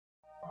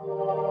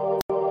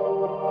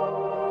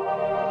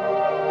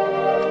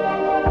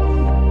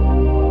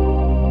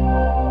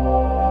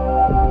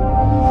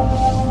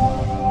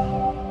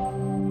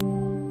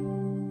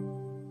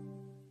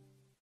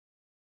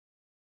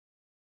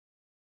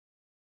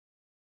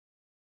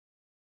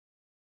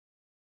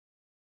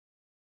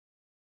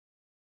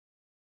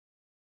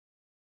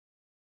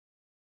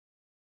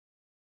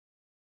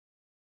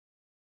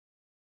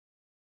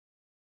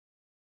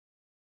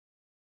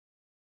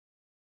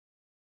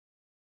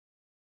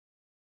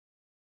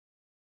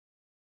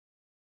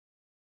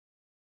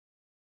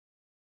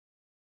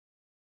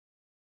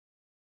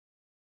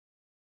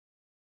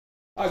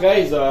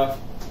Guys,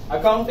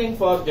 accounting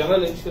for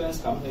general insurance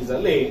companies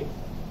ಅಲ್ಲಿ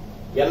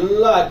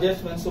ಎಲ್ಲ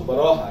adjustments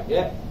ಬರೋ ಹಾಗೆ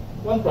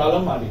ಒಂದು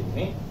ಪ್ರಾಬ್ಲಮ್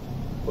ಮಾಡಿದೀನಿ.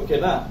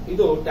 ಓಕೆನಾ?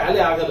 ಇದು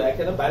ಟ್ಯಾಲಿ ಆಗಲ್ಲ,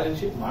 ಯಾಕೆಂದ್ರೆ ಬ್ಯಾಲೆನ್ಸ್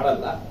ಶೀಟ್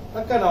ಮಾಡಲ್ಲ.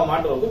 ಅಕ್ಕ ನಾವು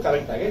ಮಾಡಿರೋದು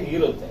ಕರೆಕ್ಟ್ ಆಗಿ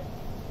ಇರುತ್ತೆ.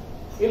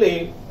 ಇಲ್ಲಿ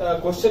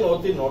ಕ್ವಶನ್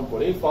ಓದ್ತೀನಿ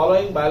ನೋಡ್ಕೊಳ್ಳಿ.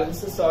 Following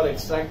balances R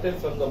extracted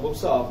from the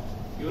books of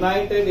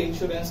United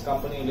insurance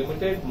company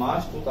limited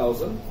March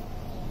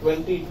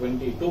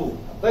 2022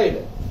 ಅಂತ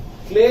ಇದೆ.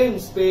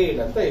 ಕ್ಲೇಮ್ಸ್ ಪೇಡ್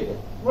ಅಂತ ಇದೆ.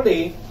 ನೋಡಿ,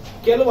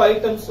 ಕೆಲವು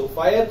ಐಟಮ್ಸ್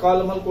ಫೈರ್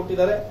ಕಾಲಮ್ ಅಲ್ಲಿ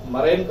ಕೊಟ್ಟಿದ್ದಾರೆ,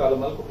 ಮರೈನ್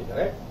ಕಾಲಮ್ ಅಲ್ಲಿ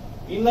ಕೊಟ್ಟಿದ್ದಾರೆ.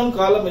 ಇನ್ನೊಂದು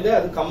ಕಾಲಮ್ ಇದೆ,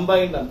 ಅದು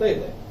ಕಂಬೈನ್ಡ್ ಅಂತ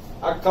ಇದೆ.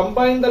 ಆ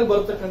ಕಂಬೈನ್ಡ್ ಅಲ್ಲಿ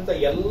ಬರ್ತಕ್ಕಂಥ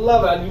ಎಲ್ಲಾ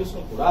ವ್ಯಾಲ್ಯೂಸ್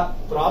ಕೂಡ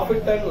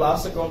ಪ್ರಾಫಿಟ್ ಅಂಡ್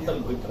ಲಾಸ್ ಅಕೌಂಟ್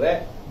ಅಲ್ಲಿ ಬಿಟ್ರೆ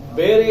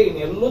ಬೇರೆ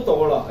ಇನ್ನೆಲ್ಲೂ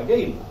ತಗೊಳ್ಳೋ ಹಾಗೆ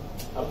ಇಲ್ಲ.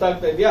 ಅರ್ಥ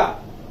ಆಗ್ತಾ ಇದೆಯಾ?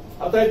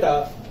 ಅರ್ಥ ಆಯ್ತಾ?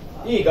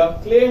 ಈಗ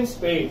ಕ್ಲೇಮ್ಸ್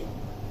ಪೇಡ್,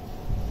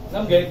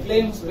 ನಮ್ಗೆ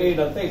ಕ್ಲೇಮ್ಸ್ ಪೇಡ್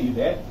ಅಂತ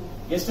ಇಲ್ಲಿದೆ.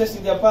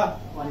 ಎಷ್ಟೆಷ್ಟಿದೆಯಪ್ಪ?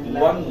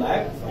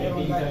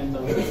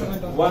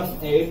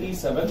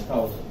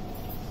 1,87,000.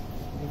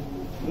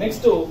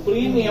 Next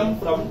premium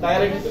from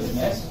direct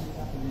business.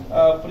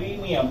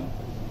 Premium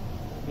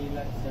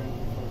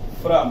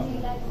from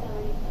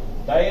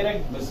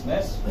direct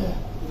business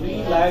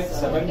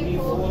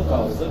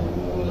 3,74,000,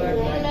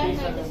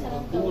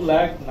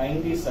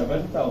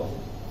 2,97,000.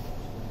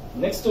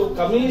 Next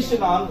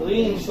commission on ರೀ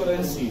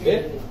ಇನ್ಶೂರೆನ್ಸ್ ಇದೆ.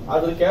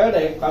 ಅದ್ರ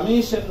ಕೆಳಗಡೆ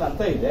ಕಮಿಷನ್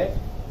ಅಂತ ಇದೆ.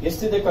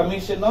 ಎಷ್ಟಿದೆ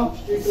ಕಮಿಷನ್?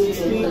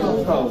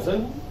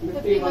 62,000,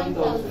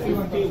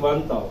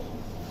 51,000.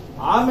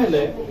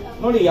 ಆಮೇಲೆ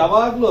ನೋಡಿ,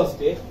 ಯಾವಾಗ್ಲೂ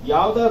ಅಷ್ಟೇ,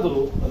 ಯಾವ್ದಾದ್ರು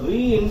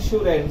ರೀ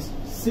ಇನ್ಶೂರೆನ್ಸ್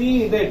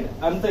ಸೀಡೆಡ್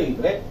ಅಂತ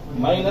ಇದ್ರೆ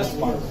ಮೈನಸ್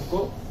ಮಾಡಬೇಕು.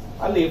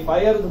 ಅಲ್ಲಿ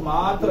ಫೈರ್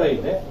ಮಾತ್ರ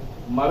ಇದೆ,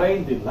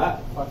 ಮರೈನ್ ಇಲ್ಲ.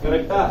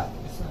 ಕರೆಕ್ಟಾ?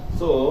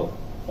 ಸೊ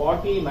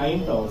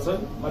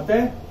 49,000 ಮತ್ತೆ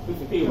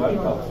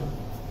 51,000.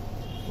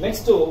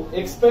 Next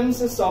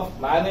expenses of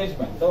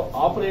management,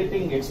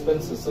 operating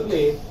expenses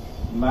ಅಲ್ಲಿ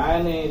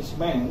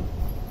management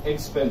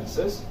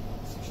expenses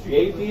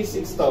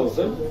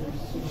 86,000,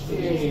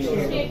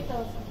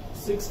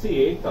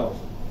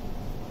 68,000.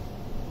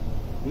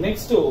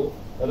 Next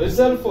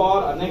reserve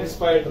for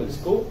unexpired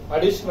risk,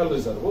 additional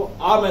reserve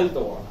ಆಮೇಲೆ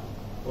ತಗೋಣ.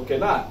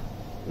 ಓಕೆನಾ?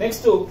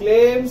 ನೆಕ್ಸ್ಟ್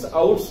ಕ್ಲೇಮ್ಸ್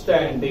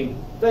ಔಟ್ಸ್ಟ್ಯಾಂಡಿಂಗ್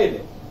ಅಂತ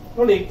ಇದೆ.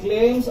 ನೋಡಿ,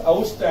 ಕ್ಲೇಮ್ಸ್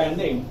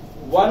ಔಟ್ಸ್ಟ್ಯಾಂಡಿಂಗ್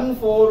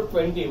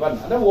 1/4/21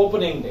 ಅಂದ್ರೆ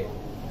ಓಪನಿಂಗ್ ಡೇ.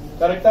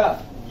 ಕರೆಕ್ಟಾ?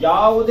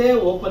 ಯಾವುದೇ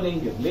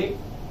ಓಪನಿಂಗ್ ಇರಲಿ,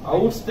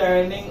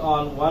 ಔಟ್ಸ್ಟ್ಯಾಂಡಿಂಗ್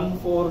ಆನ್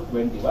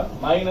 1/4/21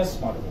 ಮೈನಸ್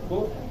ಮಾಡಬೇಕು.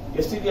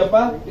 ಎಷ್ಟಿದೆಯಪ್ಪ?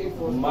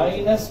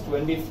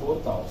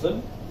 -24,000,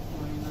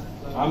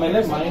 ಆಮೇಲೆ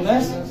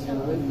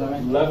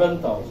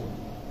 -11,000,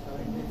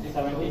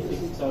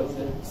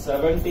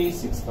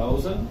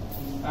 76,000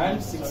 and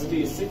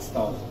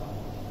 66,000.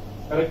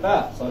 ಕರೆಕ್ಟಾ?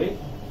 ಸಾರಿ,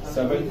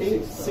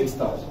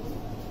 76,000.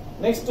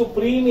 ನೆಕ್ಸ್ಟ್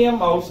ಪ್ರೀಮಿಯಂ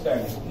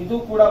ಔಟ್ಸ್ಟ್ಯಾಂಡಿಂಗ್, ಇದು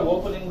ಕೂಡ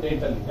ಓಪನಿಂಗ್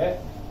ಡೇಟ್ ಅಲ್ಲಿ ಇದೆ.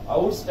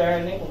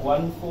 ಔಟ್ಸ್ಟ್ಯಾಂಡಿಂಗ್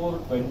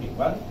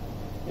 1/4/21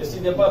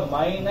 ಎಷ್ಟಿದೆಯಪ್ಪ?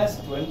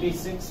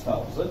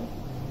 -26,000,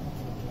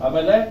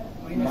 ಆಮೇಲೆ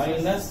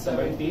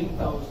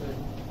 -17,000,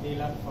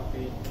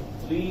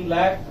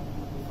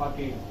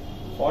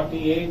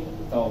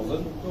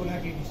 3,48,000,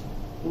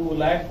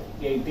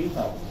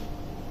 2,80,000.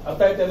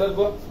 ಅರ್ಥ ಆಯ್ತು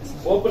ಎಲ್ಲರಿಗೂ?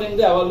 ಓಪನಿಂಗ್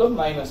ಡೇ ಅವಾಗಲೂ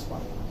ಮೈನಸ್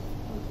ಮಾಡಿ.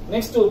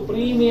 ನೆಕ್ಸ್ಟ್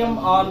ಪ್ರೀಮಿಯಂ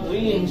ಆನ್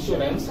ರೀ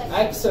ಇನ್ಶೂರೆನ್ಸ್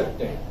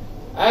ಆಕ್ಸೆಪ್ಟೆಡ್.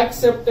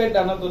 ಆಕ್ಸೆಪ್ಟೆಡ್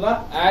ಅನ್ನೋದನ್ನ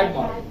ಆಡ್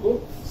ಮಾಡಬೇಕು,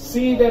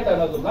 ಸೀಡೆಡ್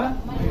ಅನ್ನೋದನ್ನ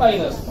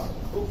ಮೈನಸ್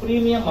ಮಾಡಬೇಕು.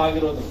 ಪ್ರೀಮಿಯಂ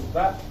ಆಗಿರೋದ್ರಿಂದ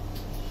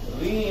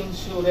ರೀ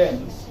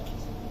ಇನ್ಶೂರೆನ್ಸ್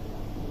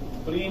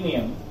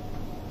ಪ್ರೀಮಿಯಂ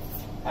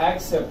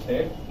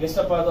ಆಕ್ಸೆಪ್ಟೆಡ್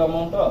ಎಷ್ಟಪ್ಪ ಅದು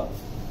ಅಮೌಂಟ್?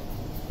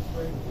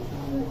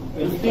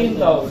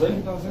 15,000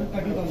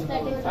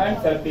 and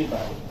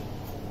 30,000.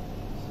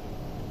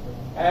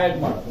 ಆಡ್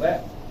ಮಾಡಿದ್ರೆ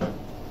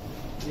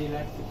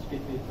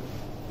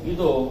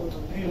ಇದು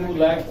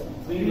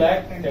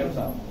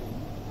 3,10,000.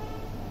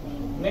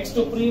 ನೆಕ್ಸ್ಟ್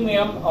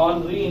ಪ್ರೀಮಿಯಂ ಆನ್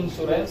ರೀ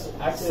ಇನ್ಶೂರೆನ್ಸ್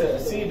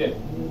ಸೀಡೆಡ್.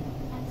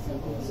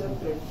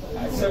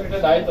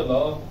 ಆಕ್ಸೆಪ್ಟೆಡ್ ಆಯ್ತಲ್ಲ,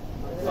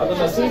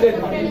 ಅದನ್ನ ಸೀಡೆಡ್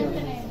ಮಾಡಿ.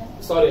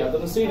 ಸಾರಿ,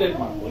 ಅದನ್ನು ಸೀಡೆಡ್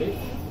ಮಾಡ್ಕೊಳ್ಳಿ.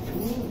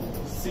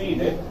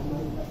 ಸೀಡೆಡ್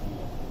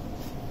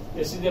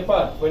ಎಷ್ಟಿದೆಯಪ್ಪ?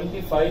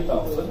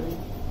 25,000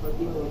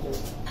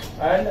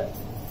 and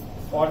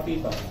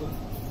 40,000.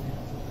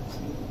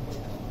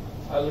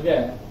 ಅಲ್ಲಿಗೆ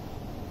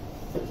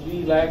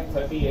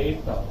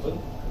 3,38,000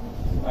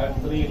 and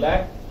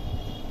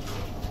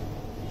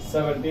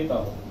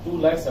 3,70,000,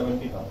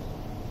 2,70,000.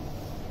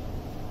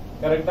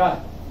 ಕರೆಕ್ಟಾ?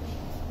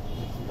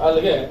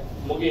 ಅಲ್ಲಿಗೆ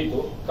ಮುಗಿಯಿತು.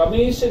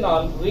 ಕಮಿಷನ್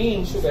ಆನ್ ರೀ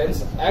ಇನ್ಶೂರೆನ್ಸ್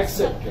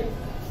ಆಕ್ಸೆಪ್ಟೆಡ್.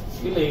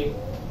 ಇಲ್ಲಿ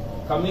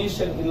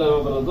ಕಮಿಷನ್ ಇಲ್ಲ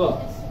ಬರೋದು.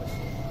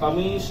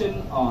 ಕಮಿಷನ್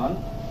ಆನ್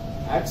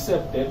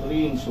accepted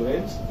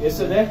reinsurance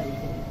ಎಷ್ಟಿದೆ?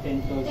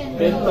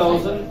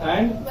 10,000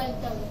 and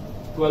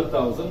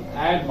 12,000.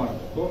 ಆಡ್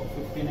ಮಾಡಬೇಕು.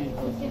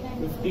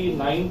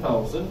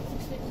 59,000,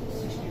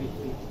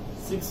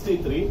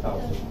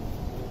 63,000.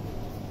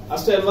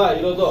 ಅಷ್ಟೇ ಅಲ್ವಾ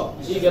ಇರೋದು?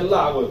 ಈಗೆಲ್ಲ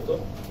ಆಗೋಯ್ತು.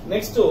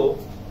 ನೆಕ್ಸ್ಟ್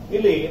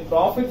ಇಲ್ಲಿ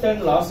ಪ್ರಾಫಿಟ್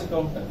ಅಂಡ್ ಲಾಸ್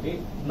ಅಕೌಂಟ್ ಅಲ್ಲಿ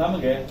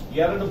ನಮಗೆ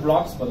ಎರಡು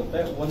ಬ್ಲಾಕ್ಸ್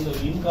ಬರುತ್ತೆ. ಒಂದು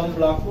ಇನ್ಕಮ್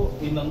ಬ್ಲಾಕ್,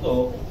 ಇನ್ನೊಂದು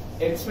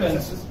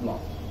ಎಕ್ಸ್ಪೆನ್ಸಸ್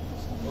ಬ್ಲಾಕ್.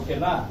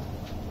 ಓಕೆನಾ?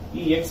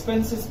 ಈ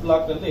ಎಕ್ಸ್ಪೆನ್ಸಸ್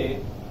ಬ್ಲಾಕ್ ಅಲ್ಲಿ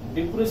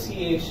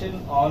depreciation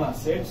on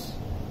assets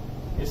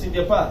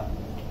ಎಷ್ಟಿದೆಯಪ್ಪ?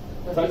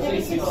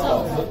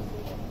 36,000.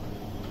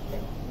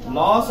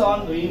 Loss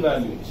on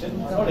revaluation.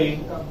 ನೋಡಿ,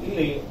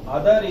 ಇಲ್ಲಿ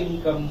ಅದರ್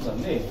ಇನ್ಕಮ್ಸ್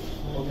ಅಲ್ಲಿ,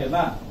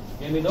 ಓಕೆನಾ,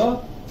 ಏನಿದು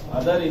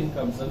ಅದರ್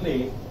ಇನ್ಕಮ್ಸ್ ಅಲ್ಲಿ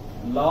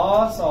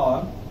ಲಾಸ್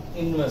ಆನ್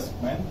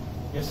ಇನ್ವೆಸ್ಟ್ಮೆಂಟ್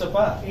ಎಷ್ಟಪ್ಪ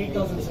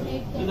 8,000 ಸರ್.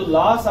 ಇದು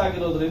ಲಾಸ್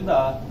ಆಗಿರೋದ್ರಿಂದ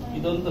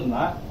ಇದೊಂದನ್ನ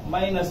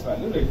ಮೈನಸ್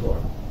ವ್ಯಾಲ್ಯೂ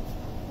ಇಟ್ಕೊಳ್ಳೋಣ.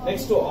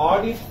 ನೆಕ್ಸ್ಟ್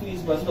ಆಡಿಟ್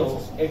ಫೀಸ್ ಬಂದು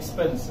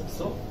ಎಕ್ಸ್ಪೆನ್ಸಸ್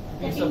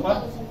ಎಷ್ಟಪ್ಪ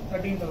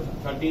 13,000.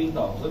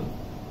 13,000.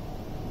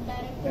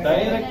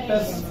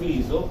 Directors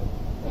fees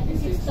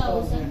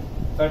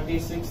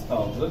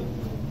 36,000.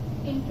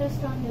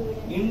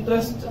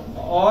 Interest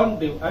on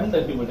and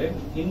dividend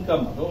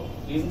income ಅದು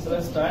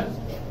ಇಂಟ್ರೆಸ್ಟ್ ಅಂಡ್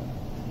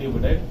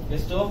ಡಿವಿಡೆಂಡ್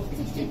ಎಷ್ಟು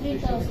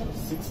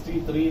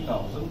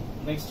 63,000.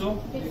 Next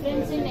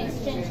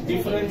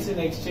difference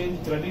in exchange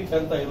credit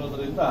ಅಂತ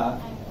ಇರೋದ್ರಿಂದ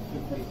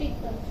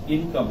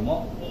ಇನ್ಕಮ್.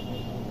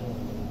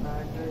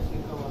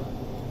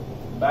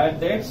 ಬ್ಯಾಡ್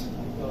ಡೇಟ್ಸ್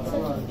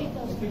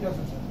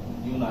 50,000 ಸರ್.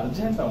 ಇವನು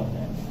ಅರ್ಜೆಂಟ್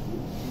ಆಗುತ್ತೆ.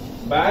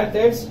 ಬ್ಯಾಡ್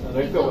ಡೇಟ್ಸ್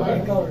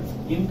ರಿಕವರ್ಡ್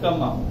ಇನ್ಕಮ್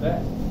ಆಗುತ್ತೆ.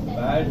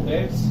 ಬ್ಯಾಡ್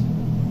dates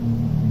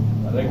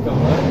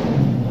recovered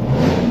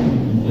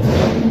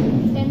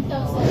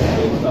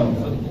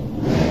 10,000.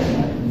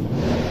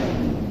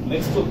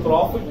 Next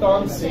profit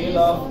on sale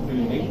of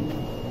building.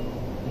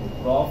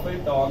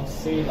 Profit on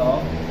sale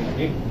of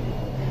building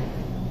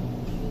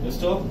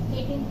ಎಷ್ಟು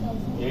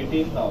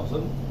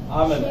 18,000.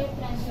 ಆಮೇಲೆ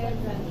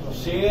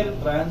share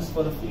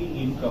transfer fee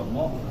income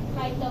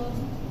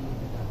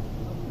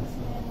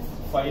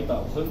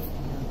 5,000.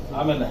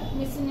 ಆಮೇಲೆ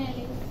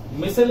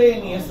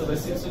miscellaneous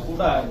receipts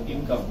ಕೂಡ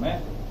income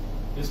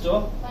ಎಷ್ಟು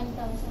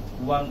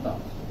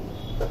 1,000.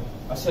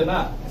 ಅಷ್ಟೇನಾ?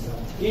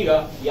 ಈಗ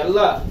ಎಲ್ಲ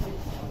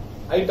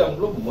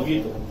ಐಟಮ್ಗಳು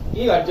ಮುಗೀತು.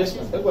 ಈಗ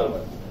ಅಡ್ಜಸ್ಟ್ಮೆಂಟ್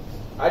ಬರಬೇಕು.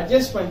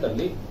 ಅಡ್ಜಸ್ಟ್ಮೆಂಟ್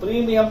ಅಲ್ಲಿ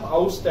ಪ್ರೀಮಿಯಂ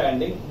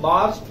ಔಟ್ಸ್ಟ್ಯಾಂಡಿಂಗ್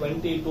ಮಾರ್ಚ್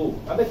 22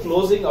 ಅಂದ್ರೆ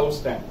ಕ್ಲೋಸಿಂಗ್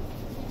ಔಟ್ಸ್ಟ್ಯಾಂಡಿಂಗ್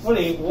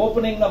ನೋಡಿ.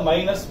 ಓಪನಿಂಗ್ ನ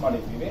ಮೈನಸ್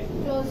ಮಾಡಿದ್ದೀವಿ,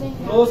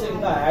 ಕ್ಲೋಸಿಂಗ್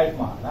ನ ಆಡ್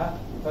ಮಾಡೋಣ.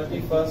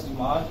 31st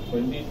March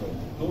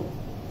 2022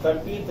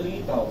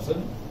 33,000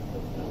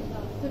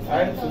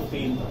 and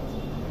 15,000.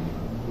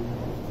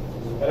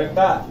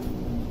 ಕರೆಕ್ಟಾ?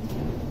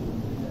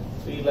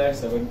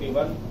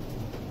 3,71,000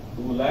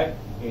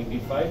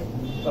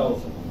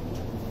 2,85,000.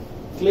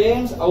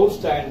 Claims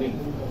outstanding.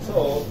 So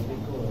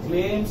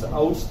claims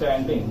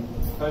outstanding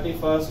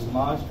 31st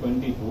March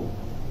 22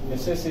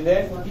 ಎಷ್ಟಿದೆ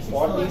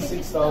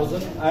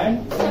 46,000 and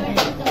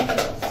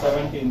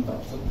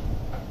 17,000.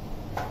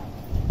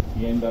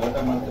 ಏನ್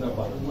ಗಲಾಟೆ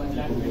ಮಾಡ್ತೀರಪ್ಪ?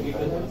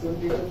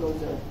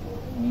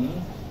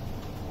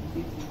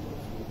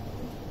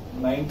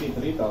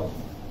 93,000.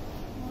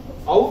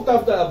 Out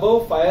of the above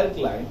fire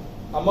claim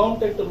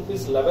amounted to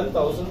rupees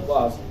 11,000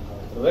 was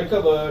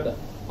recovered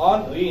on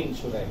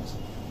reinsurance.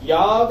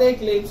 ಯಾವುದೇ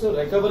ಕ್ಲೇಮ್ಸ್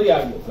ರಿಕವರಿ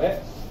ಆಗಿದ್ರೆ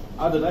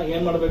ಅದನ್ನ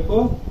ಏನ್ ಮಾಡಬೇಕು?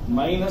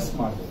 ಮೈನಸ್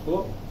ಮಾಡಬೇಕು.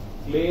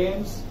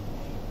 ಕ್ಲೇಮ್ಸ್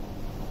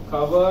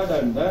ಕವರ್ಡ್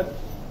ಅಂಡರ್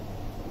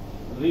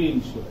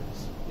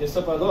ರೀಇನ್ಶೂರೆನ್ಸ್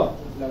ಎಷ್ಟಪ್ಪ ಅದು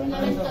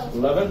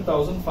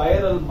 11,000.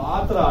 ಫೈರ್ ಅಲ್ಲಿ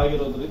ಮಾತ್ರ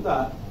ಆಗಿರೋದ್ರಿಂದ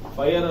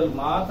ಫೈರ್ ಅಲ್ಲಿ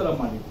ಮಾತ್ರ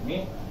ಮಾಡಿದ್ದೀನಿ.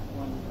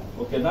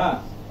 ಓಕೆನಾ?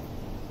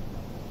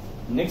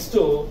 Next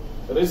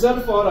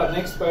reserve for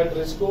unexpired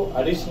risk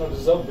additional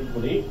reserve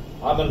ಬಿಟ್ಬಿಡಿ,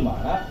 ಆಮೇಲೆ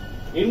ಮಾಡೋಣ.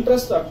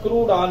 Interest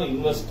accrued on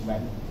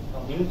investment.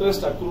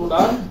 Interest accrued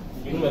on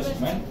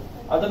investment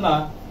ಅದನ್ನ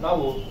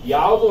ನಾವು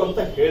ಯಾವುದು ಅಂತ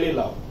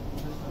ಹೇಳಿಲ್ಲ.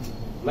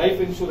 Life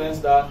insurance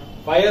the,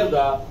 fire the,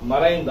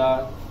 marine the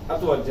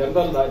ಅಥವಾ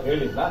ಜನರಲ್ ದ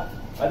ಹೇಳಿಲ್ಲ.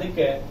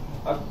 ಅದಕ್ಕೆ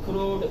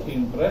ಅಕ್ರೂಡ್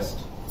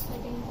ಇಂಟ್ರೆಸ್ಟ್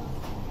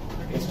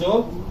ಎಷ್ಟು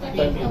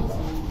 13,000.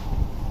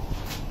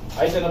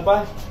 ಆಯ್ತೇನಪ್ಪ?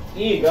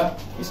 ಈಗ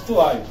ಇಷ್ಟು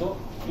ಆಯ್ತು.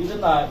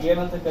 ಇದನ್ನ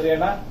ಏನಂತ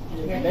ಕರೆಯೋಣ?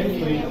 ನೆಟ್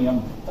ಪ್ರೀಮಿಯಂ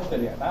ಅಂತ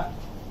ಕರೆಯೋಣ.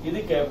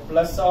 ಇದಕ್ಕೆ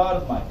plus R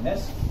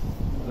minus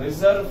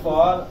reserve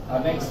for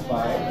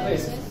unexpired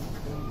risk,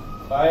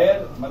 fire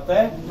ಮತ್ತೆ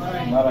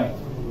ಮರೈನ್.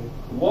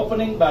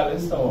 ಓಪನಿಂಗ್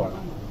ಬ್ಯಾಲೆನ್ಸ್ ತಗೋಣ.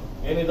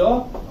 ಏನಿದು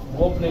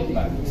opening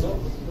balance?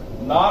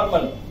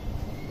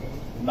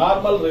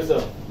 Normal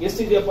reserve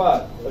ಎಷ್ಟಿದೆಯಪ್ಪ?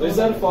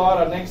 Reserve for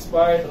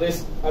unexpired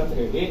risk ಅಂತ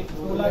ಹೇಳಿ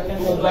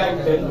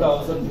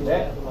 2,10,000 ಇದೆ.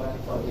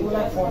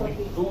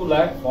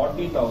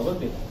 2,40,000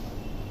 ಇದೆ.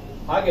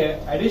 ಹಾಗೆ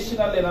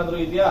ಅಡಿಷನಲ್ ಏನಾದ್ರು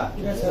ಇದೆಯಾ?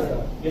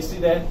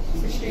 ಎಷ್ಟಿದೆ?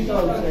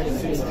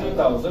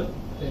 60,000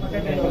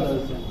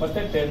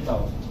 ಮತ್ತೆ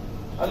 10,000.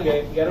 ಅಲ್ಲಿಗೆ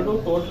ಎರಡು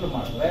ಟೋಟಲ್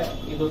ಮಾಡಿದ್ರೆ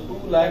ಇದು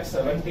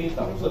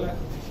 2,70,000,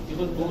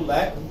 ಇದು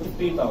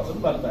 2,50,000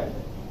 ಬರ್ತಾ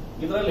ಇದೆ.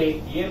 ಇದರಲ್ಲಿ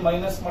ಏನ್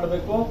ಮೈನಸ್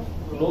ಮಾಡಬೇಕು?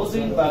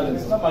 ಕ್ಲೋಸಿಂಗ್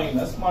ಬ್ಯಾಲೆನ್ಸ್ ನ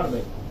ಮೈನಸ್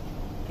ಮಾಡಬೇಕು.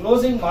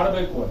 ಕ್ಲೋಸಿಂಗ್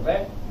ಮಾಡಬೇಕು ಅಂದ್ರೆ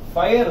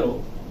ಫೈರ್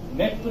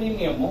ನೆಟ್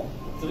ಪ್ರೀಮಿಯಂ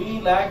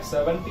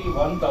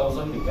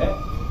 3,71,000 ಇದೆ.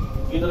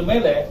 ಇದ್ರ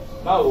ಮೇಲೆ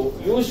ನಾವು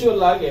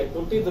ಯೂಶುವಲ್ ಆಗಿ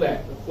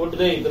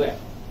ಕೊಟ್ಟದೇ ಇದ್ರೆ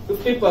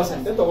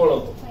 50%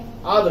 ತಗೊಳ್ಳೋದು.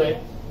 ಆದ್ರೆ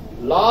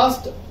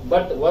ಲಾಸ್ಟ್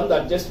ಬಟ್ ಒಂದು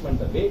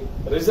ಅಡ್ಜಸ್ಟ್ಮೆಂಟ್ ಅಲ್ಲಿ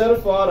reserve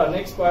for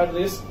unexpired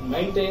risk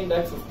maintained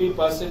at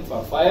 50%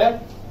 for fire,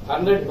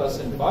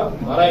 100% for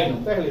marine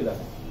ಅಂತ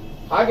ಹೇಳಿದ್ದಾರೆ.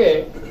 ಹಾಗೆ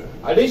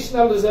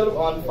additional reserve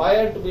on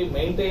fire to B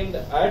maintained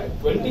at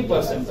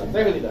 20% ಅಂತ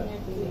ಹೇಳಿದ್ದಾರೆ.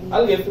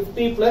 ಅಲ್ಲಿಗೆ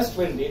 50 ಪ್ಲಸ್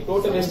 20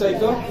 ಟೋಟಲ್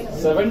ಎಷ್ಟಾಯ್ತು?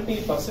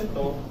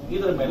 70%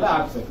 ಇದ್ರ ಮೇಲೆ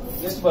ಹಾಕ್ಬೇಕು.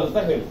 ಎಷ್ಟು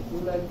ಬರುತ್ತಾ ಹೇಳಿ?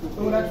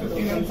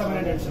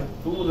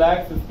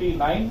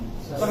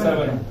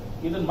 2,59,700.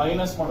 ಇದನ್ನ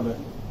ಮೈನಸ್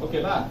ಮಾಡಬೇಕು.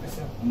 ಓಕೆನಾ?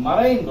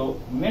 ಮರೈನ್ದು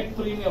ನೆಟ್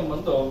ಪ್ರೀಮಿಯಂ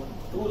ಬಂದು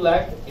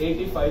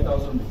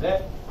 2,85,000 ಇದೆ.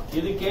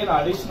 ಇದಕ್ಕೇನು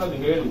ಅಡಿಷನಲ್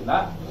ಹೇಳಿಲ್ಲ.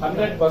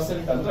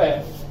 100% ಅಂದ್ರೆ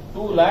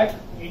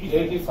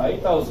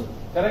 2,85,000.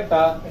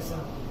 ಕರೆಕ್ಟಾ?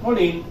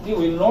 ನೋಡಿ, ನೀವು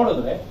ಇಲ್ಲಿ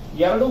ನೋಡಿದ್ರೆ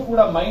ಎರಡೂ ಕೂಡ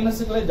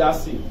ಮೈನಸ್ಗಳೇ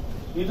ಜಾಸ್ತಿ ಇದೆ.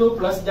 ಇದು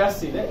ಪ್ಲಸ್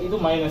ಜಾಸ್ತಿ ಇದೆ, ಇದು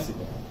ಮೈನಸ್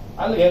ಇದೆ.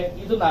 ಅಲ್ಲಿಗೆ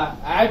ಇದನ್ನ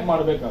ಆಡ್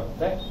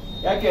ಮಾಡಬೇಕಾಗುತ್ತೆ.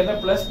 ಯಾಕೆಂದ್ರೆ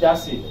ಪ್ಲಸ್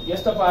ಜಾಸ್ತಿ ಇದೆ.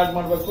 ಎಷ್ಟಪ್ಪ ಆಡ್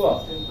ಮಾಡಬೇಕು?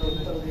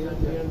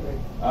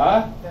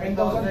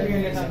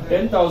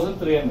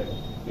 10,300.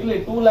 ಇಲ್ಲಿ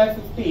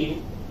 2,50,000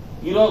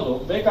 ಇರೋದು,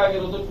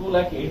 ಬೇಕಾಗಿರೋದು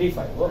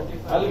 2,85,000.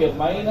 ಅಲ್ಲಿಗೆ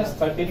ಮೈನಸ್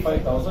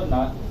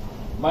 35,000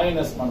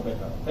 ಮೈನಸ್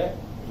ಮಾಡಬೇಕಾಗುತ್ತೆ.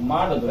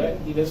 ಮಾಡಿದ್ರೆ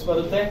ಇದೆಷ್ಟು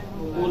ಬರುತ್ತೆ?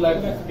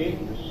 2,50,000.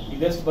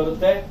 ಇದೆಷ್ಟು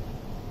ಬರುತ್ತೆ?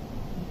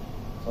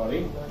 ಸಾರಿ,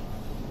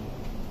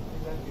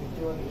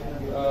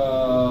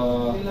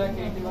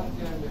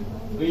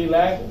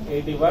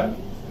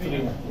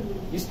 3,81,300.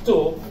 ಇಷ್ಟು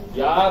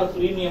ಯಾರು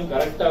ಪ್ರೀಮಿಯಂ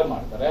ಕರೆಕ್ಟ್ ಆಗಿ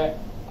ಮಾಡ್ತಾರೆ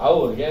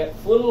ಅವ್ರಿಗೆ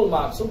ಫುಲ್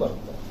ಮಾರ್ಕ್ಸ್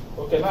ಬರುತ್ತೆ.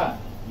 ಓಕೆನಾ?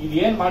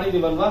 ಇದೇನ್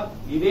ಮಾಡಿದೀವಲ್ವಾ,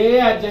 ಇದೇ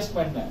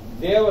ಅಡ್ಜಸ್ಟ್ಮೆಂಟ್ ನ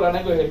ದೇವರ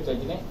ಹಣೆಗೂ ಹೇಳ್ತಾ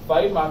ಇದ್ದೀನಿ,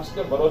 5 ಮಾರ್ಕ್ಸ್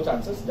ಗೆ ಬರೋ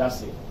ಚಾನ್ಸಸ್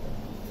ಜಾಸ್ತಿ ಇರುತ್ತೆ.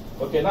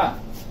 ಓಕೆನಾ?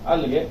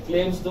 ಅಲ್ಲಿಗೆ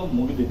ಕ್ಲೇಮ್ಸ್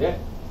ಮುಗಿದಿದೆ,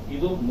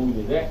 ಇದು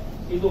ಮುಗಿದಿದೆ,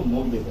 ಇದು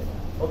ಮುಗಿದಿದೆ.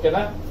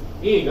 ಓಕೆನಾ?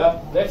 ಈಗ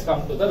let's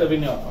come to the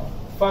revenue account.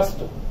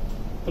 First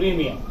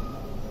premium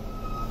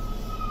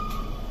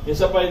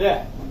ಎಷ್ಟಪ್ಪ ಇದೆ?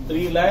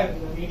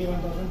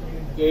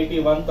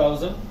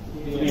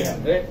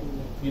 3,81,300.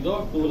 ಇದು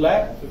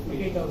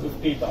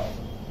 2,50,000.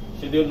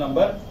 Schedule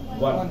number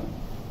 1.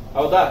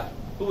 ಹೌದಾ?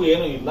 2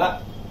 ಏನು ಇಲ್ಲ.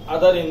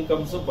 ಅದರ್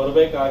ಇನ್ಕಮ್ಸ್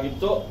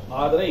ಬರಬೇಕಾಗಿತ್ತು,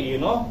 ಆದ್ರೆ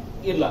ಏನೋ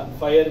ಇಲ್ಲ.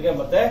 ಫೈರ್ಗೆ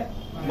ಮತ್ತೆ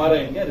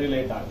ಮರೈನ್ಗೆ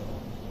ರಿಲೇಟ್ ಆಗಿದೆ.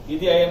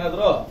 ಇದೆಯಾ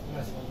ಏನಾದ್ರು?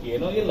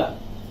 ಏನೂ ಇಲ್ಲ.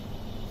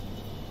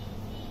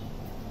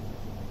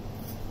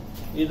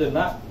 ಇದನ್ನ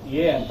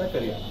ಎ ಅಂತ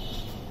ಕರೆಯೋಣ.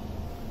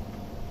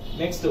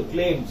 Next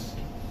claims.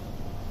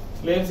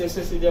 ಕ್ಲೇಮ್ಸ್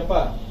ಎಷ್ಟೆಷ್ಟಿದೆಯಪ್ಪ?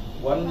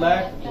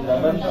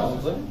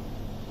 1,11,000.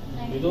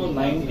 ಇದು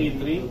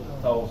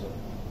 93,000.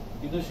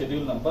 ಇದು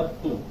schedule number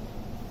 2.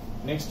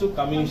 Next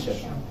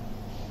commission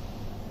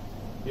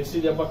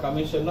ಎಷ್ಟಿದೆಯಪ್ಪ?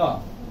 Commission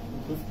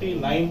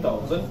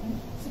 59,000.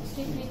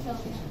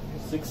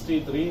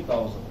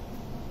 63,000.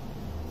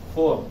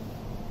 4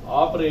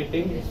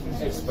 operating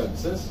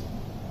expenses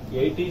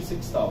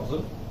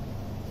 86,000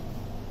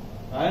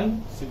 and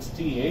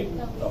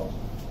 68,000.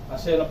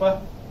 ಅಷ್ಟೇನಪ್ಪ?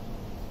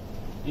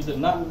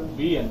 ಇದನ್ನ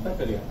ಬಿ ಅಂತ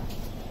ಕರೆಯೋಣ.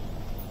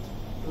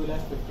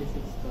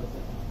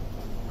 2,56,000.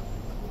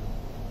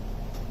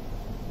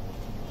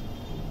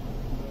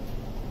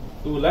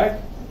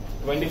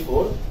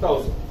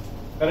 2,24,000.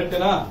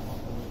 ಕರೆಕ್ಟೇನಾ?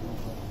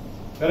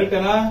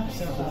 ಕರೆಕ್ಟೇನಾ?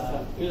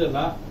 ಇದನ್ನ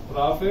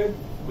ಪ್ರಾಫಿಟ್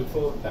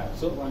ಬಿಫೋರ್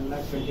ಟ್ಯಾಕ್ಸ್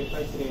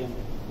 1,25,300.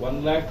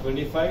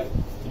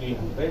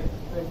 1,25,300.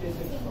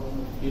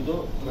 ಇದು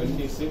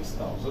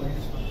 26,000.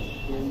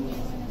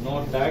 No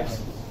tax,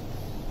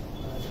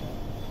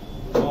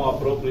 no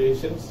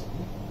appropriations.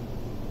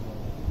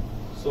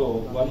 So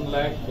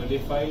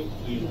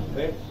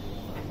 1,25,300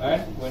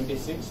 and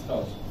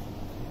 26,000.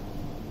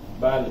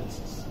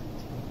 Balances.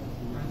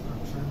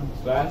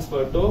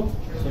 Transfer to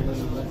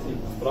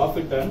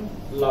profit and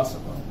loss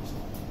account.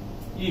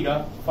 ಈಗ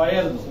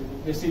ಫೈರ್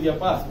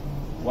ಎಷ್ಟಿದೆಯಪ್ಪ?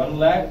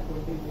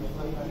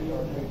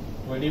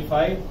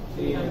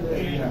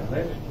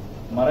 1,25,300.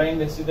 ಮರೈನ್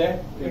ಎಷ್ಟಿದೆ?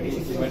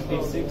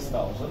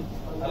 26,000.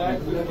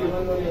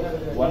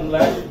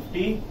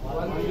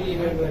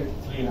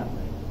 1,50,300.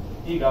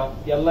 ಈಗ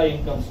ಎಲ್ಲ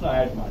ಇನ್ಕಮ್ಸ್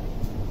ಆಡ್ ಮಾಡಿ,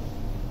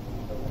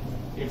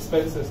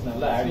 ಎಕ್ಸ್ಪೆನ್ಸಸ್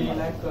ನೆಲ್ಲ ಆಡ್ ಮಾಡಿ.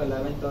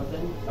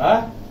 3,11,000.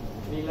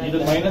 ಇದು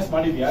ಮೈನಸ್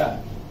ಮಾಡಿದ್ಯಾ?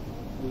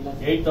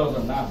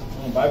 8,000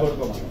 ಬಾಯ್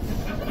ಕೊಡ್ಕೊ.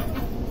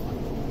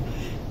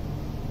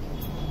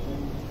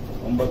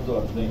 9,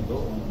 15, 1,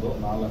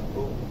 4,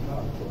 4.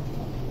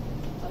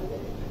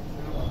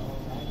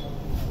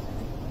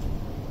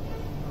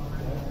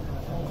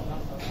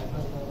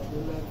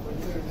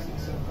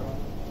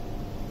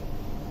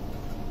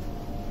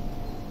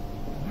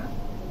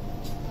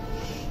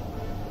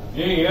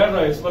 ಹೇಳ್ರ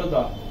ಎಷ್ಟು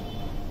ಬರುತ್ತಾ?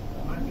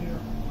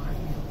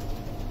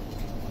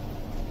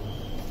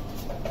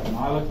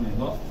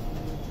 4ನೇದು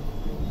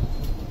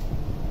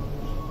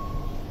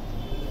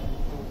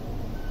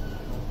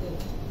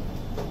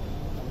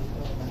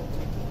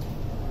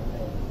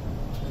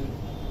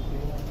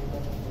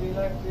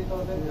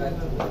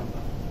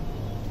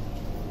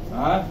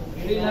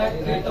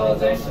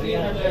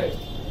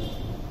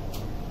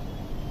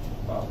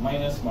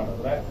ಮೈನಸ್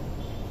ಮಾಡಿದ್ರೆ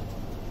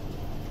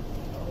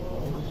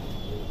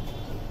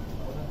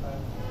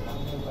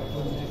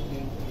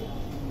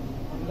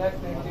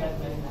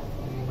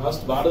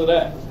ಅಷ್ಟು ಮಾಡಿದ್ರೆ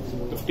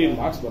 15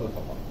 ಮಾರ್ಕ್ಸ್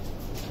ಬರುತ್ತಪ್ಪ.